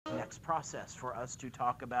process for us to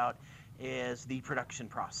talk about is the production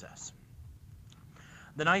process.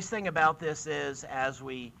 The nice thing about this is as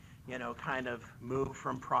we kind of move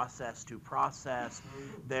from process to process,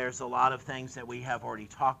 there's a lot of things that we have already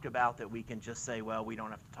talked about that we can just say, well, we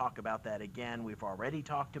don't have to talk about that again. We've already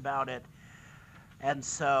talked about it. And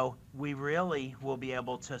so we really will be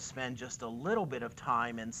able to spend just a little bit of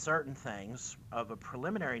time in certain things of a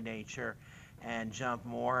preliminary nature and jump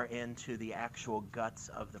more into the actual guts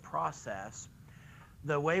of the process.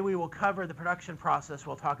 The way we will cover the production process,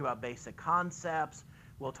 we'll talk about basic concepts.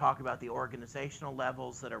 We'll talk about the organizational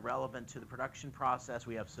levels that are relevant to the production process.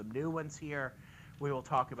 We have some new ones here. We will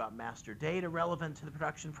talk about master data relevant to the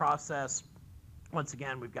production process. Once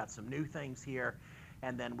again, we've got some new things here.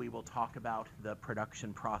 And then we will talk about the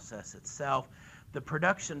production process itself. The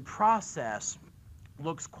production process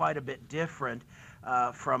looks quite a bit different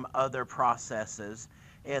from other processes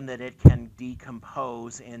in that it can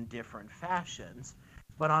decompose in different fashions.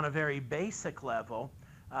 But on a very basic level,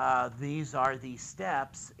 these are the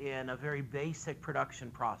steps in a very basic production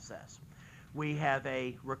process. We have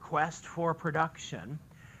a request for production,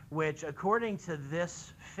 which according to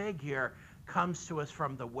this figure comes to us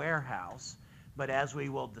from the warehouse. But as we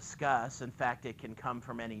will discuss, in fact, it can come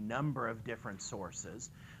from any number of different sources.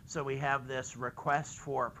 So we have this request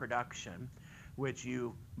for production, which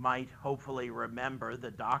you might hopefully remember the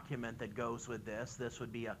document that goes with this. This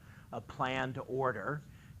would be a planned order.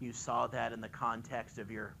 You saw that in the context of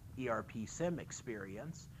your ERP SIM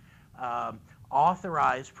experience.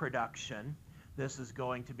 Authorized production. This is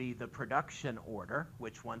going to be the production order,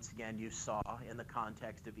 which once again you saw in the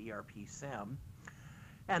context of ERP SIM.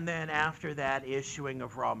 And then after that, issuing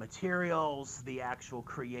of raw materials, the actual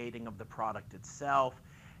creating of the product itself,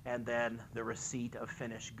 and then the receipt of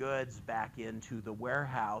finished goods back into the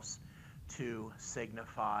warehouse to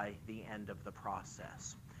signify the end of the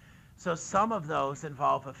process. So some of those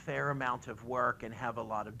involve a fair amount of work and have a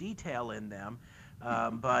lot of detail in them,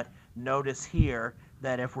 but notice here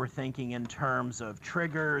that if we're thinking in terms of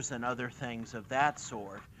triggers and other things of that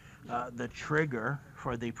sort, the trigger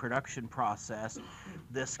for the production process,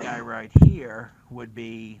 this guy right here, would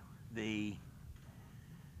be the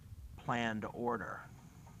planned order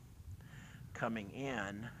coming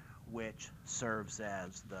in, which serves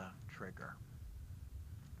as the trigger.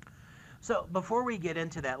 So before we get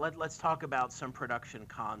into that, let's talk about some production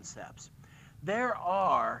concepts. There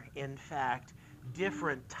are, in fact,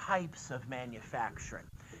 different types of manufacturing.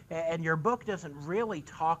 And your book doesn't really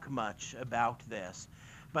talk much about this,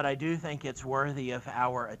 but I do think it's worthy of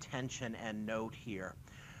our attention and note here.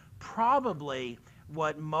 Probably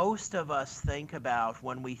what most of us think about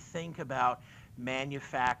when we think about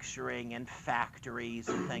manufacturing and factories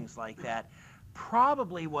and things like that,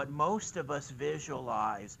 probably what most of us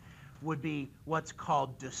visualize would be what's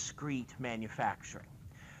called discrete manufacturing.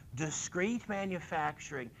 Discrete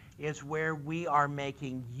manufacturing is where we are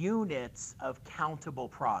making units of countable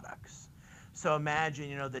products. So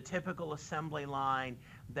imagine, the typical assembly line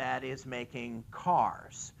that is making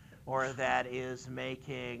cars or that is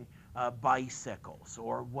making bicycles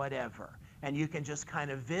or whatever. And you can just kind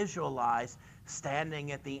of visualize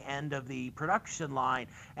standing at the end of the production line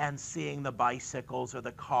and seeing the bicycles or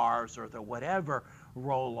the cars or the whatever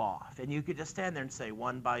roll off. And you could just stand there and say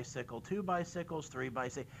 1 bicycle, 2 bicycles, 3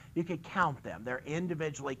 bicycles. You could count them. They're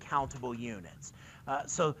individually countable units.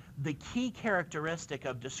 So the key characteristic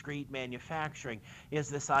of discrete manufacturing is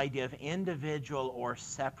this idea of individual or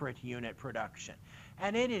separate unit production.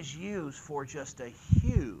 And it is used for just a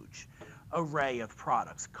huge array of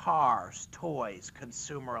products: cars, toys,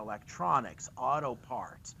 consumer electronics, auto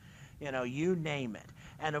parts, you name it.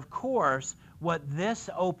 And of course, what this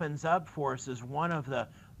opens up for us is one of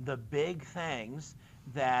the big things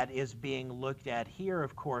that is being looked at here,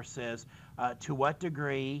 of course, is to what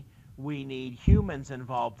degree we need humans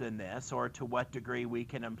involved in this, or to what degree we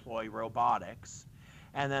can employ robotics.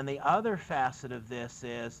 And then the other facet of this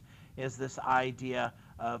is this idea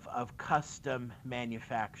of custom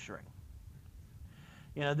manufacturing.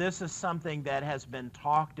 This is something that has been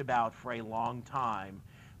talked about for a long time.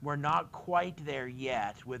 We're not quite there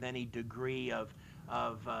yet with any degree of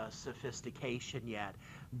sophistication yet,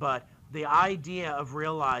 but the idea of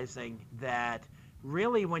realizing that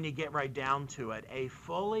really when you get right down to it, a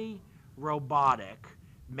fully robotic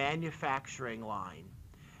manufacturing line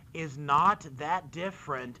is not that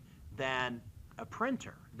different than a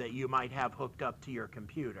printer that you might have hooked up to your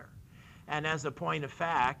computer. And as a point of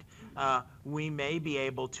fact, we may be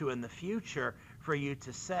able to in the future for you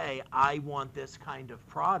to say, I want this kind of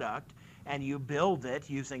product, and you build it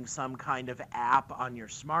using some kind of app on your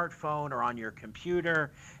smartphone or on your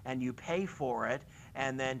computer, and you pay for it,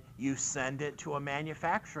 and then you send it to a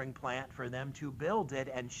manufacturing plant for them to build it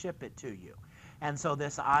and ship it to you. And so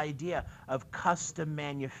this idea of custom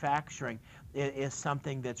manufacturing is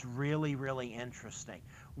something that's really, really interesting.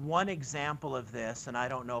 One example of this, and I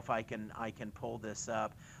don't know if I can pull this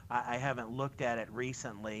up. I haven't looked at it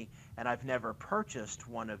recently, and I've never purchased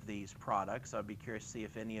one of these products. I'd be curious to see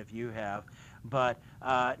if any of you have. But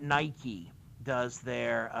Nike does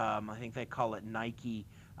their, I think they call it Nike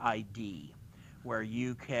ID, where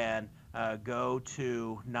you can go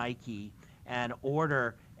to Nike and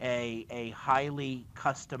order a highly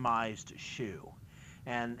customized shoe.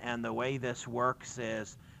 And the way this works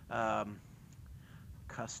is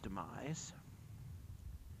customize.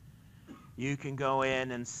 You can go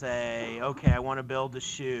in and say, okay, I want to build a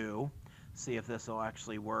shoe. See if this will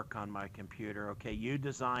actually work on my computer. Okay, you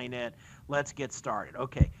design it. Let's get started.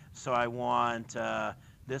 Okay, so I want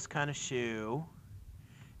this kind of shoe,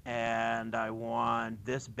 and I want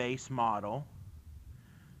this base model.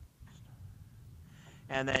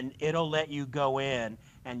 And then it'll let you go in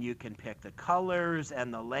and you can pick the colors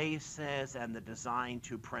and the laces and the design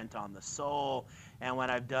to print on the sole. And when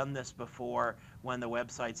I've done this before, when the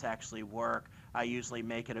websites actually work, I usually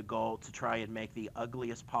make it a goal to try and make the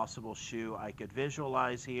ugliest possible shoe I could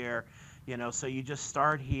visualize here. You know, so you just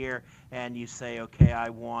start here and you say, okay, I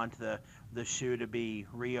want the shoe to be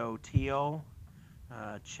Rio Teal,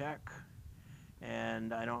 check.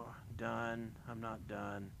 And I'm not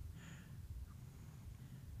done.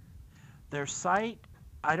 Their site,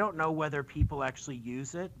 I don't know whether people actually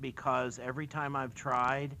use it, because every time I've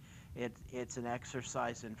tried, it's an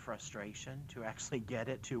exercise in frustration to actually get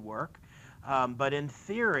it to work. But in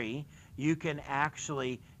theory, you can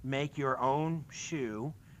actually make your own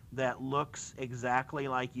shoe that looks exactly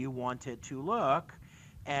like you want it to look,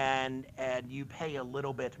 and you pay a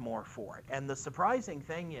little bit more for it. And the surprising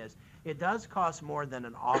thing is, it does cost more than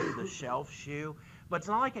an off-the-shelf shoe, but it's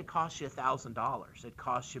not like it costs you $1,000. It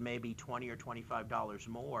costs you maybe $20 or $25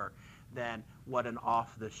 more than what an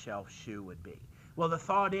off-the-shelf shoe would be. Well, the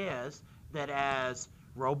thought is that as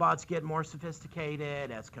robots get more sophisticated,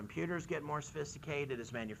 as computers get more sophisticated,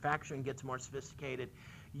 as manufacturing gets more sophisticated,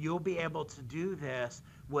 you'll be able to do this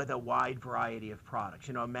with a wide variety of products.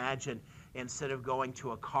 You know, imagine instead of going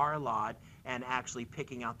to a car lot and actually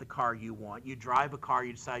picking out the car you want, you drive a car,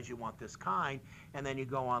 you decide you want this kind, and then you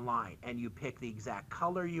go online and you pick the exact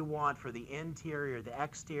color you want for the interior, the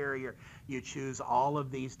exterior. You choose all of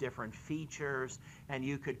these different features, and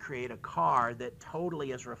you could create a car that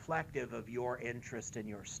totally is reflective of your interest and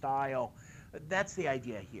your style. That's the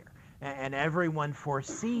idea here. And everyone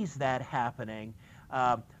foresees that happening,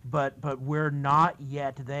 but we're not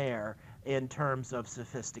yet there in terms of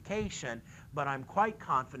sophistication, but I'm quite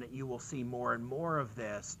confident you will see more and more of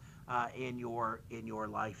this in your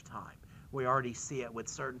lifetime. We already see it with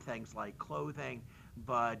certain things like clothing,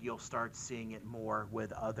 but you'll start seeing it more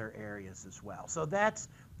with other areas as well. So that's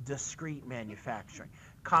discrete manufacturing.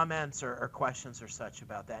 Comments or questions or such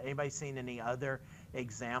about that? Anybody seen any other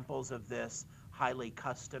examples of this highly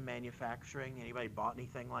custom manufacturing? Anybody bought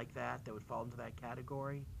anything like that would fall into that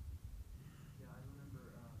category?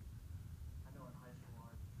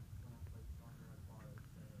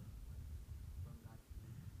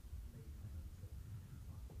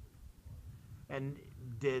 And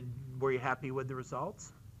were you happy with the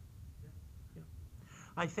results? Yeah.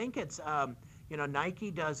 I think it's, you know, Nike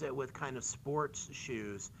does it with kind of sports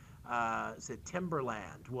shoes. Is it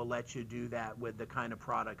Timberland will let you do that with the kind of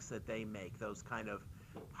products that they make, those kind of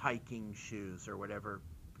hiking shoes or whatever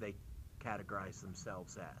they categorize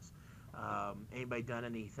themselves as. Anybody done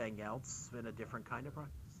anything else in a different kind of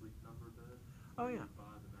product? Sleep Number bed. Oh, yeah. Buy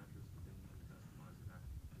the mattress, but then you can customize it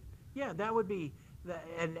after. Yeah, that would be,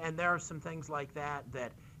 and there are some things like that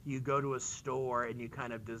you go to a store and you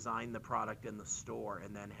kind of design the product in the store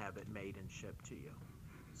and then have it made and shipped to you.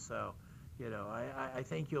 So, you know, I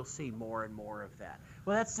think you'll see more and more of that.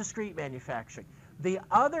 Well, that's discrete manufacturing. The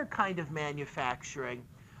other kind of manufacturing,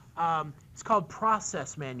 it's called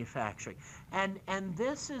process manufacturing. And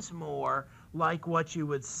this is more like what you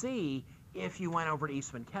would see if you went over to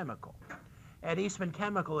Eastman Chemical. At Eastman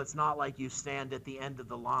Chemical, it's not like you stand at the end of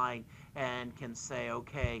the line and can say,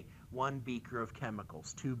 okay, 1 beaker of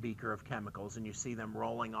chemicals, 2 beaker of chemicals, and you see them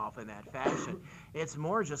rolling off in that fashion. It's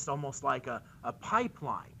more just almost like a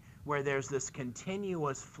pipeline where there's this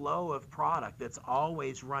continuous flow of product that's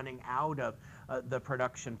always running out of the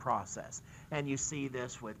production process. And you see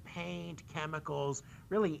this with paint, chemicals,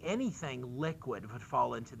 really anything liquid would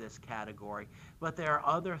fall into this category. But there are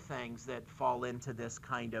other things that fall into this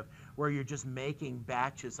kind of where you're just making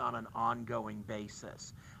batches on an ongoing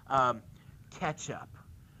basis. Ketchup.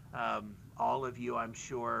 All of you, I'm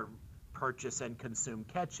sure, purchase and consume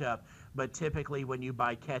ketchup, but typically when you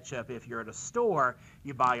buy ketchup, if you're at a store,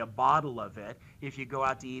 you buy a bottle of it. If you go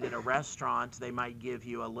out to eat at a restaurant, they might give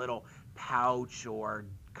you a little pouch or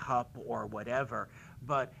cup or whatever,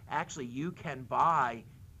 but actually you can buy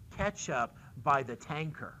ketchup by the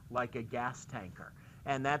tanker, like a gas tanker.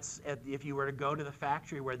 And that's, if you were to go to the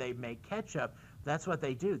factory where they make ketchup, that's what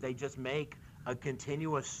they do. They just make a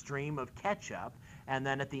continuous stream of ketchup, and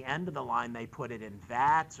then at the end of the line they put it in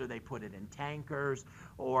vats or they put it in tankers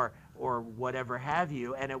or whatever have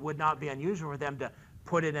you, and it would not be unusual for them to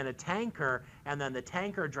put it in a tanker, and then the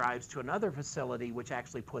tanker drives to another facility which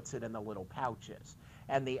actually puts it in the little pouches.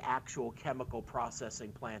 And the actual chemical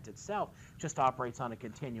processing plant itself just operates on a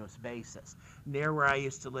continuous basis. Near where I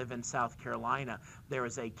used to live in South Carolina, there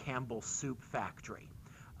is a Campbell soup factory.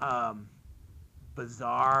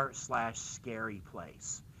 Bizarre / scary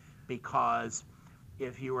place, because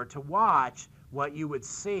if you were to watch, what you would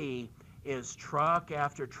see is truck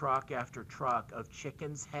after truck after truck of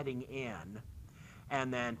chickens heading in,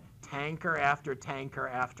 and then tanker after tanker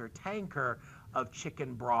after tanker of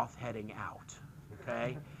chicken broth heading out.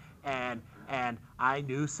 Okay, and I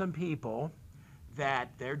knew some people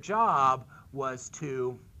that their job was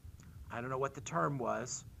to, I don't know what the term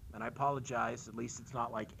was, and I apologize, at least it's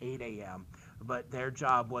not like 8 a.m., but their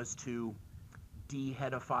job was to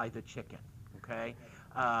deheadify the chicken, okay?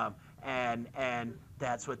 And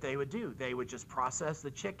that's what they would do. They would just process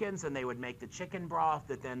the chickens, and they would make the chicken broth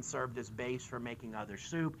that then served as base for making other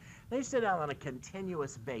soup. They used to do that on a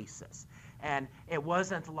continuous basis. And it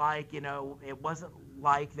wasn't like, it wasn't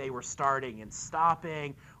like they were starting and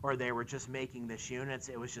stopping, or they were just making this units.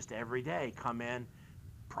 It was just every day, come in,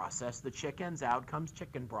 process the chickens, out comes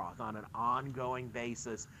chicken broth on an ongoing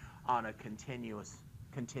basis, on a continuous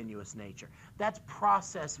nature. That's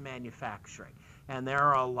process manufacturing. And there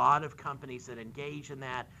are a lot of companies that engage in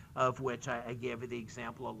that, of which I gave you the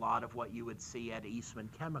example, a lot of what you would see at Eastman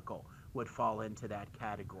Chemical would fall into that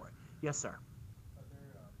category. Yes, sir. Are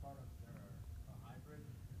there products that are hybrid?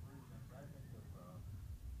 For instance, I think of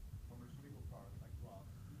pharmaceutical products like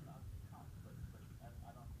drugs, not count, but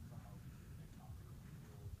I don't think somehow they count.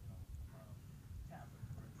 Tablets,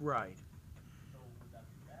 for instance. Right. So would that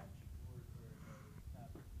be batch or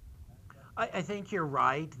tablet? I think you're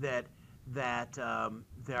right that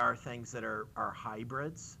there are things that are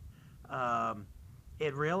hybrids.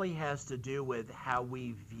 It really has to do with how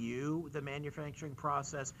we view the manufacturing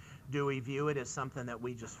process. Do we view it as something that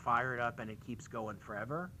we just fire it up and it keeps going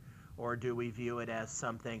forever? Or do we view it as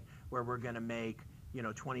something where we're going to make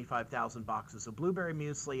 25,000 boxes of blueberry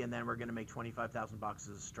muesli, and then we're going to make 25,000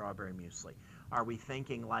 boxes of strawberry muesli? Are we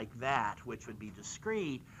thinking like that, which would be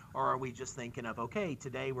discrete, or are we just thinking of, okay,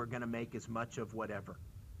 today we're going to make as much of whatever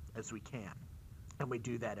as we can, and we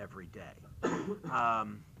do that every day?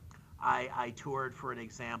 I toured, for an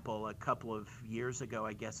example, a couple of years ago,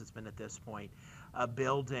 I guess it's been at this point, a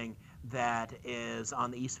building that is on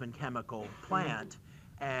the Eastman Chemical plant,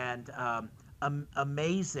 and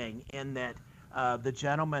amazing in that the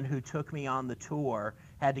gentleman who took me on the tour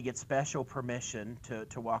had to get special permission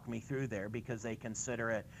to walk me through there, because they consider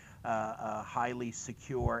it a highly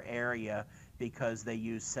secure area because they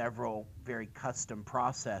use several very custom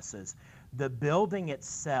processes. The building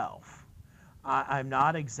itself, I'm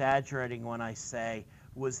not exaggerating when I say,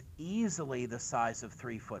 was easily the size of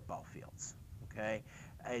 3 football fields, okay?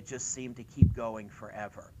 It just seemed to keep going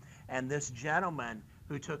forever. And this gentleman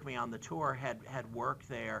who took me on the tour had worked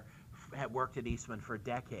there, had worked at Eastman for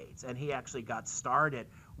decades, and he actually got started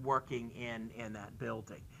working in that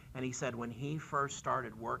building. And he said when he first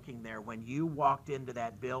started working there, when you walked into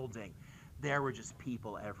that building, there were just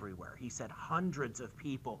people everywhere. He said hundreds of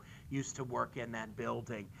people used to work in that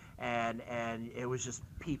building, and it was just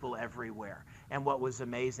people everywhere. And what was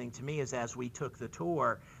amazing to me is, as we took the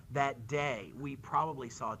tour that day, we probably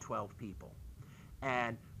saw 12 people,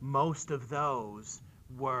 and most of those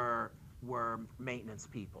were maintenance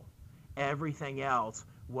people. Everything else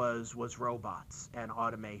was robots and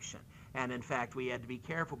automation. And in fact, we had to be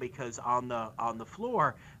careful, because on the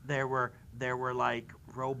floor there were like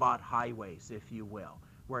robot highways, if you will,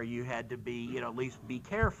 where you had to be, at least be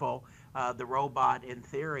careful. The robot, in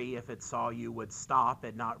theory, if it saw you, would stop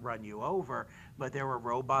and not run you over. But there were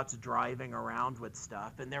robots driving around with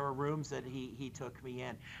stuff, and there were rooms that he took me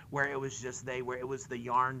in where it was just it was the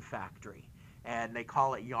yarn factory. And they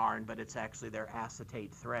call it yarn, but it's actually their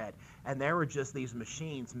acetate thread. And there were just these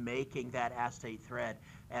machines making that acetate thread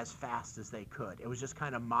as fast as they could. It was just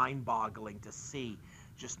kind of mind-boggling to see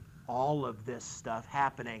just all of this stuff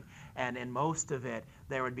happening. And in most of it,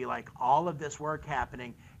 there would be like all of this work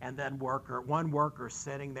happening, and then one worker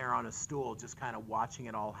sitting there on a stool just kind of watching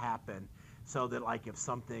it all happen, so that like if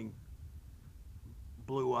something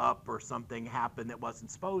blew up or something happened that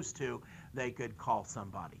wasn't supposed to, they could call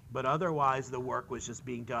somebody. But otherwise, the work was just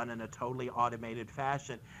being done in a totally automated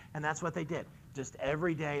fashion, and that's what they did. Just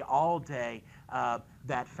every day, all day,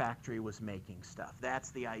 that factory was making stuff.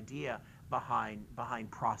 That's the idea behind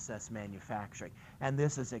process manufacturing. And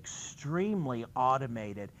this is extremely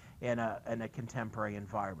automated in a contemporary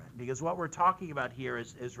environment, because what we're talking about here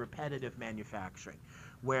is repetitive manufacturing,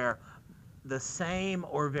 where the same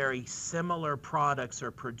or very similar products are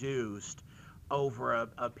produced over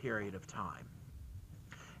a period of time.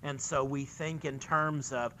 And so we think in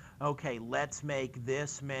terms of, okay, let's make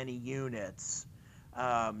this many units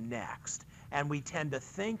next. And we tend to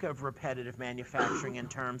think of repetitive manufacturing in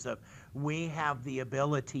terms of, we have the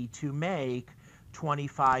ability to make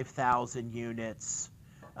 25,000 units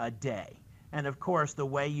a day. And of course, the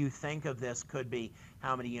way you think of this could be,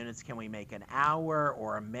 how many units can we make an hour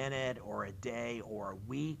or a minute or a day or a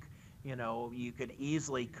week? You could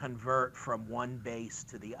easily convert from one base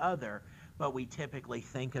to the other, but we typically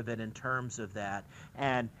think of it in terms of that.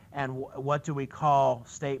 And what do we call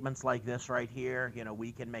statements like this right here?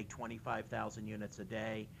 We can make 25,000 units a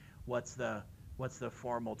day. What's the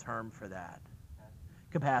formal term for that?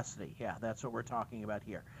 Capacity. Yeah, that's what we're talking about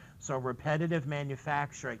here. So repetitive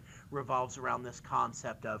manufacturing revolves around this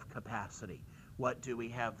concept of capacity. What do we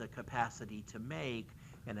have the capacity to make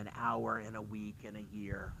in an hour, in a week, in a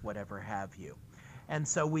year, whatever have you? And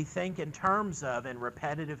so we think in terms of, in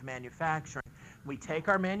repetitive manufacturing, we take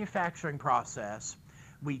our manufacturing process,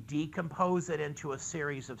 we decompose it into a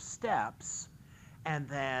series of steps, and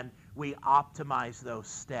then we optimize those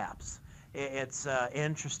steps. It's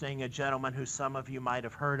interesting, a gentleman who some of you might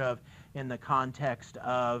have heard of in the context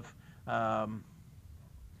of an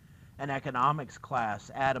economics class,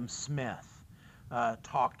 Adam Smith,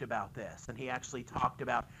 talked about this. And he actually talked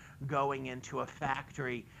about going into a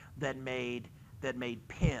factory that made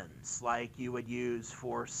pins like you would use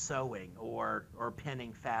for sewing or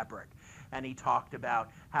pinning fabric. And he talked about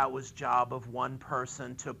how it was job of one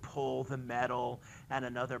person to pull the metal and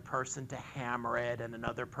another person to hammer it, and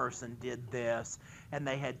another person did this. And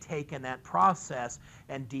they had taken that process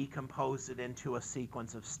and decomposed it into a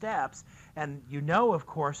sequence of steps. And of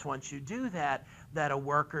course, once you do that, that a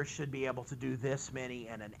worker should be able to do this many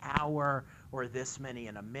in an hour or this many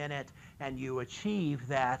in a minute, and you achieve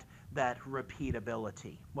that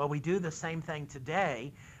repeatability. Well, we do the same thing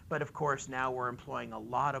today, but of course now we're employing a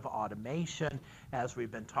lot of automation, as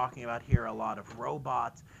we've been talking about here, a lot of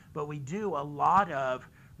robots, but we do a lot of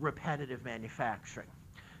repetitive manufacturing.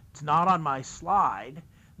 It's not on my slide,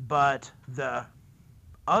 but the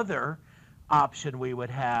other option we would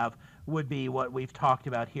have would be what we've talked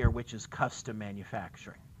about here, which is custom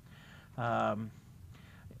manufacturing.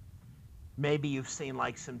 Maybe you've seen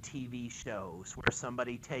like some TV shows where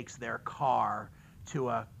somebody takes their car to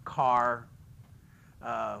a car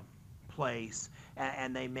place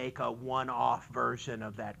and they make a one-off version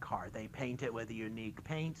of that car. They paint it with a unique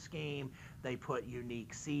paint scheme, they put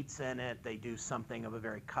unique seats in it, they do something of a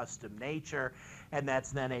very custom nature, and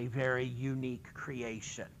that's then a very unique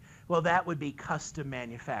creation. Well, that would be custom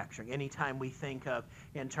manufacturing. Anytime we think of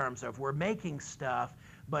in terms of we're making stuff,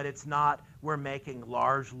 but it's not we're making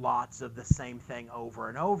large lots of the same thing over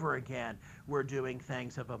and over again, we're doing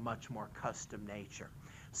things of a much more custom nature.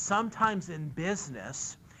 Sometimes in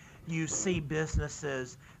business, you see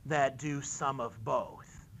businesses that do some of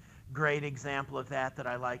both. Great example of that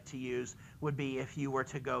I like to use would be if you were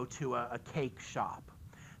to go to a cake shop.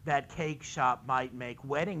 That cake shop might make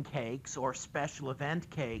wedding cakes or special event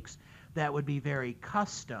cakes that would be very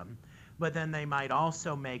custom, but then they might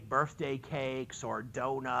also make birthday cakes or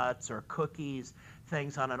donuts or cookies,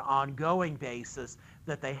 things on an ongoing basis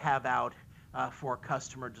that they have out for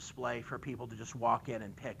customer display for people to just walk in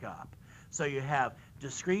and pick up. So you have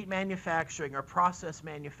discrete manufacturing or process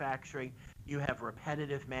manufacturing, you have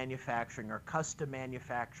repetitive manufacturing or custom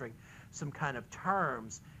manufacturing, some kind of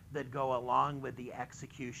terms that go along with the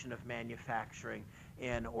execution of manufacturing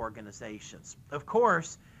in organizations. Of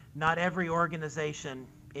course, not every organization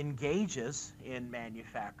engages in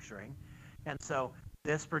manufacturing. And so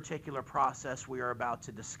this particular process we are about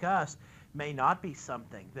to discuss may not be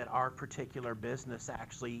something that our particular business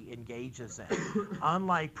actually engages in.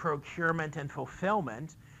 Unlike procurement and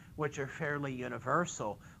fulfillment, which are fairly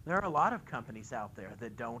universal, there are a lot of companies out there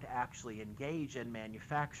that don't actually engage in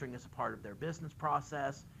manufacturing as a part of their business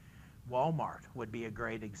process. Walmart would be a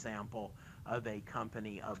great example of a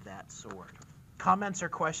company of that sort. Comments or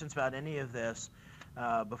questions about any of this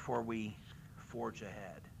before we forge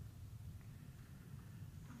ahead?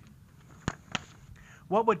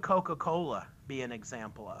 What would Coca-Cola be an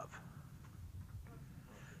example of?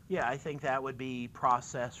 Yeah, I think that would be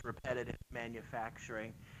process repetitive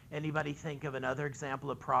manufacturing. Anybody think of another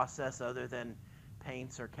example of process other than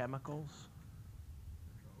paints or chemicals?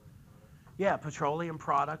 Yeah, petroleum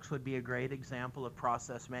products would be a great example of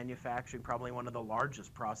process manufacturing, probably one of the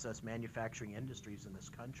largest process manufacturing industries in this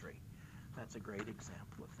country. That's a great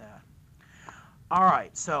example of that. All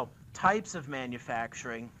right, so types of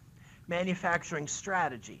manufacturing. Manufacturing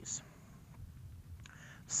strategies.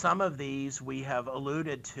 Some of these we have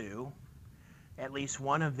alluded to. At least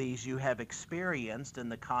one of these you have experienced in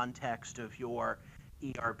the context of your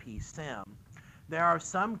ERP SIM. There are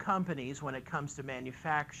some companies, when it comes to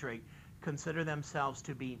manufacturing, consider themselves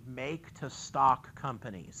to be make-to-stock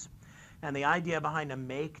companies. And the idea behind a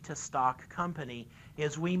make-to-stock company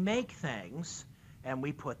is we make things and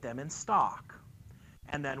we put them in stock.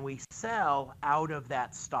 And then we sell out of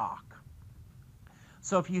that stock.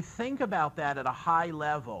 So if you think about that at a high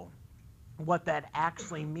level, what that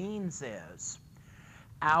actually means is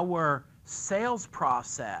our sales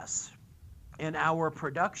process and our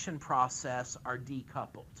production process are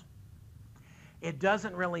decoupled. It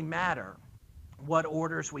doesn't really matter what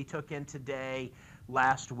orders we took in today,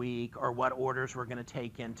 last week, or what orders we're going to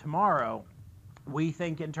take in tomorrow. We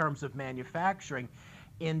think in terms of manufacturing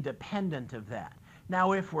independent of that.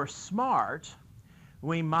 Now, if we're smart,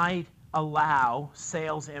 we might allow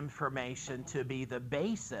sales information to be the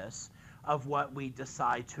basis of what we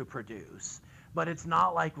decide to produce. But it's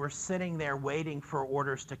not like we're sitting there waiting for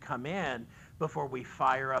orders to come in before we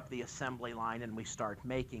fire up the assembly line and we start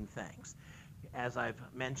making things. As I've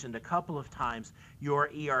mentioned a couple of times, your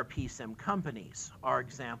ERP SIM companies are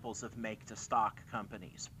examples of make-to-stock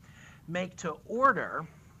companies. Make-to-order,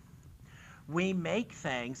 we make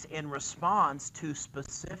things in response to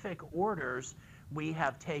specific orders we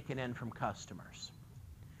have taken in from customers.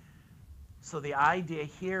 So the idea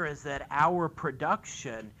here is that our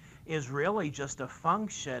production is really just a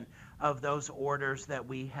function of those orders that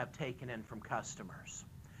we have taken in from customers.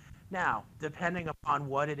 Now, depending upon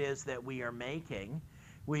what it is that we are making,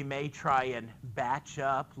 we may try and batch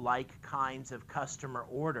up like kinds of customer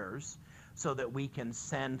orders so that we can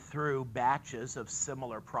send through batches of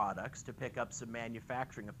similar products to pick up some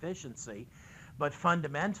manufacturing efficiency. But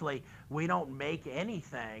fundamentally, we don't make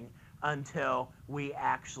anything until we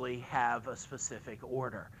actually have a specific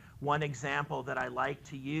order. One example that I like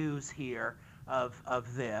to use here of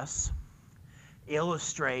this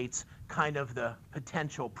illustrates kind of the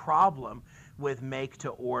potential problem with make to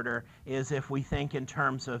order is if we think in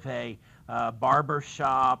terms of a barber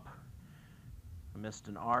shop, I missed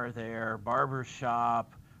an R there, barber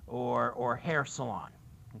shop or hair salon,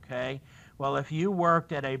 okay? Well, if you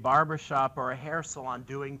worked at a barber shop or a hair salon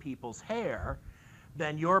doing people's hair,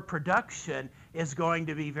 then your production is going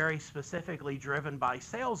to be very specifically driven by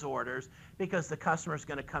sales orders because the customer's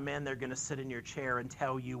going to come in, they're going to sit in your chair and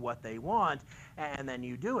tell you what they want, and then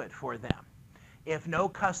you do it for them. If no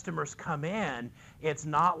customers come in, it's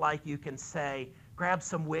not like you can say, grab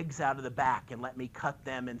some wigs out of the back and let me cut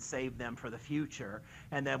them and save them for the future.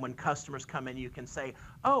 And then when customers come in, you can say,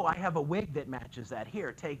 oh, I have a wig that matches that.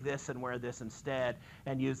 Here, take this and wear this instead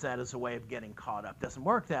and use that as a way of getting caught up. Doesn't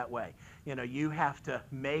work that way. You know, you have to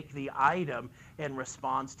make the item in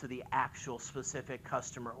response to the actual specific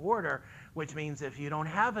customer order, which means if you don't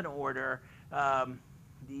have an order,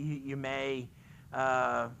 you may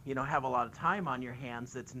have a lot of time on your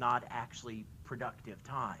hands that's not actually productive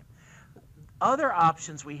time. Other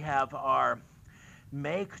options we have are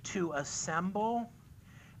make to assemble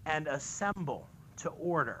and assemble to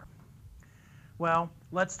order. Well,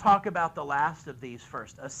 let's talk about the last of these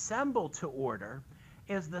first. Assemble to order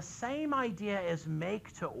is the same idea as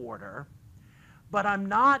make to order, but I'm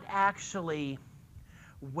not actually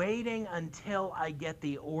waiting until I get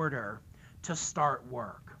the order to start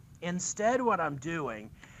work. Instead, what I'm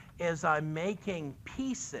doing is I'm making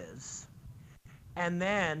pieces, and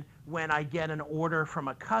then when I get an order from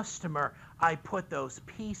a customer, I put those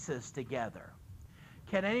pieces together.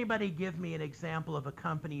 Can anybody give me an example of a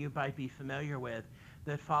company you might be familiar with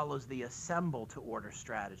that follows the assemble to order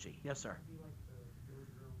strategy. Yes, sir.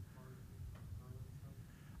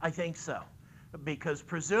 I think so. Because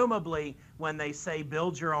presumably when they say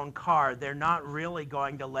build your own car, they're not really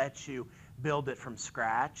going to let you build it from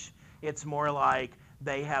scratch. It's more like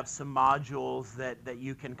they have some modules that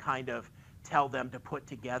you can kind of tell them to put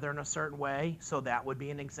together in a certain way. So that would be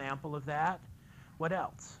an example of that. What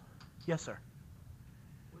else? Yes, sir.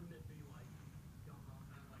 Wouldn't it be like going on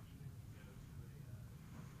that, like even if you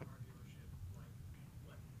go to a car dealership, like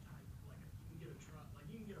type, like you can get a truck, like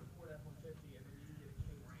you can get a Ford F-150 and then you can get a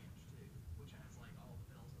King Ranch too, which has like all the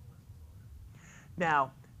bells and whistles on it.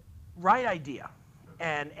 Now, right idea,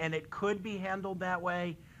 and it could be handled that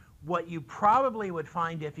way. What you probably would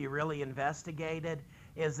find if you really investigated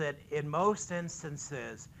is that in most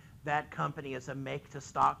instances, that company is a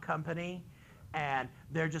make-to-stock company, and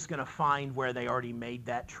they're just going to find where they already made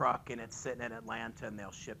that truck and it's sitting in Atlanta and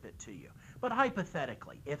they'll ship it to you. But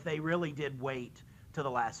hypothetically, if they really did wait to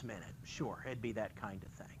the last minute, sure, it'd be that kind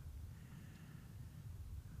of thing.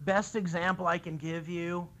 Best example I can give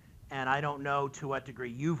you, and I don't know to what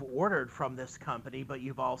degree you've ordered from this company, but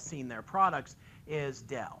you've all seen their products, is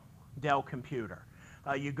Dell Computer.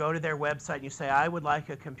 You go to their website and you say, I would like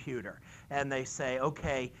a computer. And they say,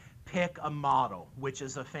 okay, pick a model, which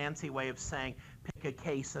is a fancy way of saying pick a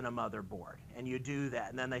case and a motherboard. And you do that.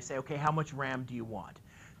 And then they say, okay, how much RAM do you want?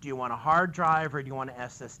 Do you want a hard drive or do you want an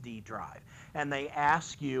SSD drive? And they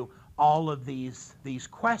ask you all of these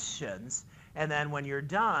questions. And then when you're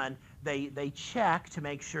done, they check to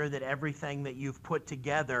make sure that everything that you've put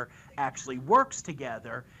together actually works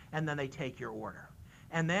together. And then they take your order.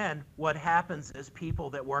 And then what happens is people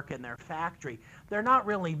that work in their factory, they're not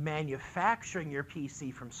really manufacturing your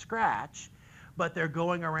PC from scratch, but they're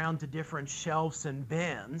going around to different shelves and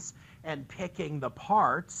bins and picking the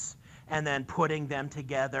parts and then putting them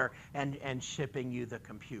together and shipping you the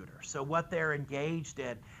computer. So what they're engaged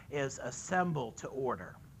in is assemble to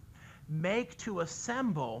order. Make to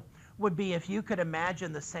assemble would be if you could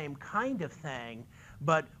imagine the same kind of thing,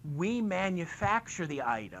 but we manufacture the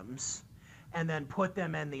items and then put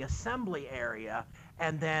them in the assembly area,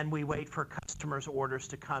 and then we wait for customers' orders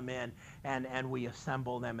to come in, and we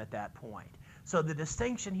assemble them at that point. So the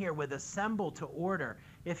distinction here with assemble to order,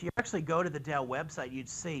 if you actually go to the Dell website, you'd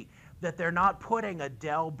see that they're not putting a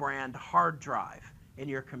Dell brand hard drive in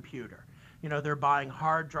your computer. You know, they're buying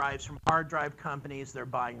hard drives from hard drive companies, they're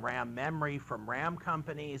buying RAM memory from RAM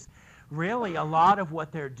companies. Really, a lot of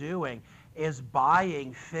what they're doing is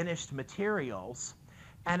buying finished materials.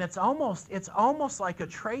 And it's almost like a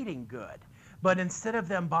trading good. But instead of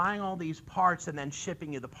them buying all these parts and then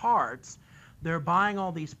shipping you the parts, they're buying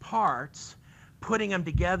all these parts, putting them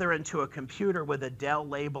together into a computer with a Dell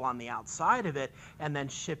label on the outside of it, and then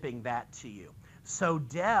shipping that to you. So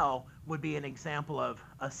Dell would be an example of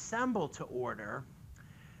assemble to order.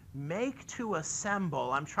 Make to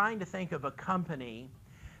assemble, I'm trying to think of a company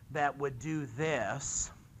that would do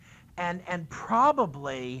this, and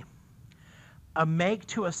probably a make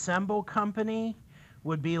to assemble company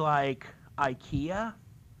would be like IKEA,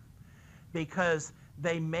 because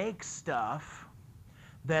they make stuff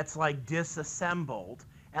that's like disassembled,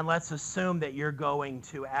 and let's assume that you're going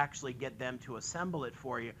to actually get them to assemble it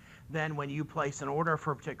for you. Then when you place an order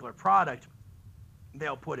for a particular product,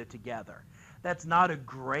 they'll put it together. That's not a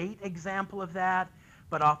great example of that,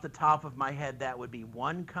 but off the top of my head, that would be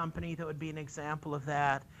one company that would be an example of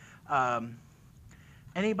that.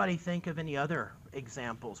 Anybody think of any other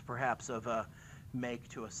examples, perhaps, of a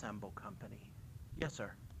make-to-assemble company? Yes,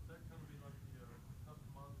 sir. Is that kind of be like the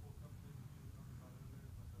customizable company that you were talking about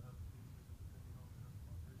earlier, like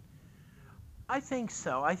the customization? I think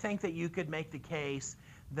so. I think that you could make the case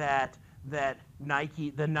that Nike,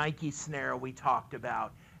 the Nike scenario we talked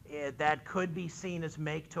about, that could be seen as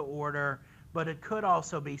make-to-order, but it could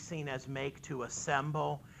also be seen as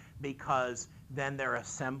make-to-assemble, because then they're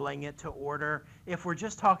assembling it to order. If we're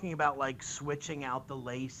just talking about like switching out the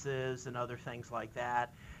laces and other things like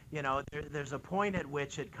that, you know, there's a point at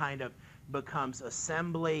which it kind of becomes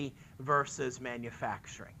assembly versus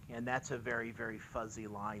manufacturing, and that's a very, very fuzzy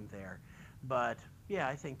line there. But yeah,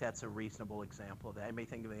 I think that's a reasonable example of that. Anybody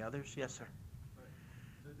think of any others? Yes, sir. Right.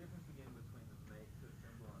 The difference again between the make to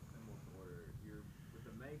assemble and assemble to order, with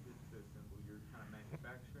the make to assemble, you're kind of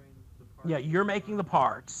manufacturing the parts. Yeah, you're making the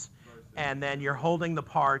parts, and then you're holding the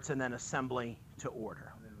parts and then assembly to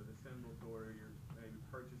order. And then with assemble to order, you're maybe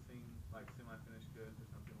purchasing like semi-finished goods or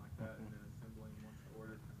something like that, and then assembling once the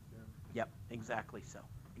order comes in. Yep, exactly so.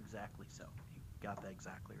 Exactly so. You got that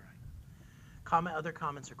exactly right. Other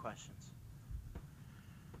comments or questions?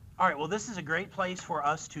 All right, well, this is a great place for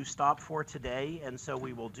us to stop for today, and so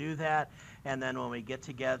we will do that. And then when we get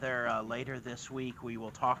together later this week, we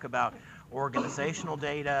will talk about organizational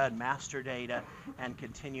data and master data and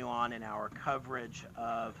continue on in our coverage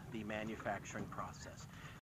of the manufacturing process.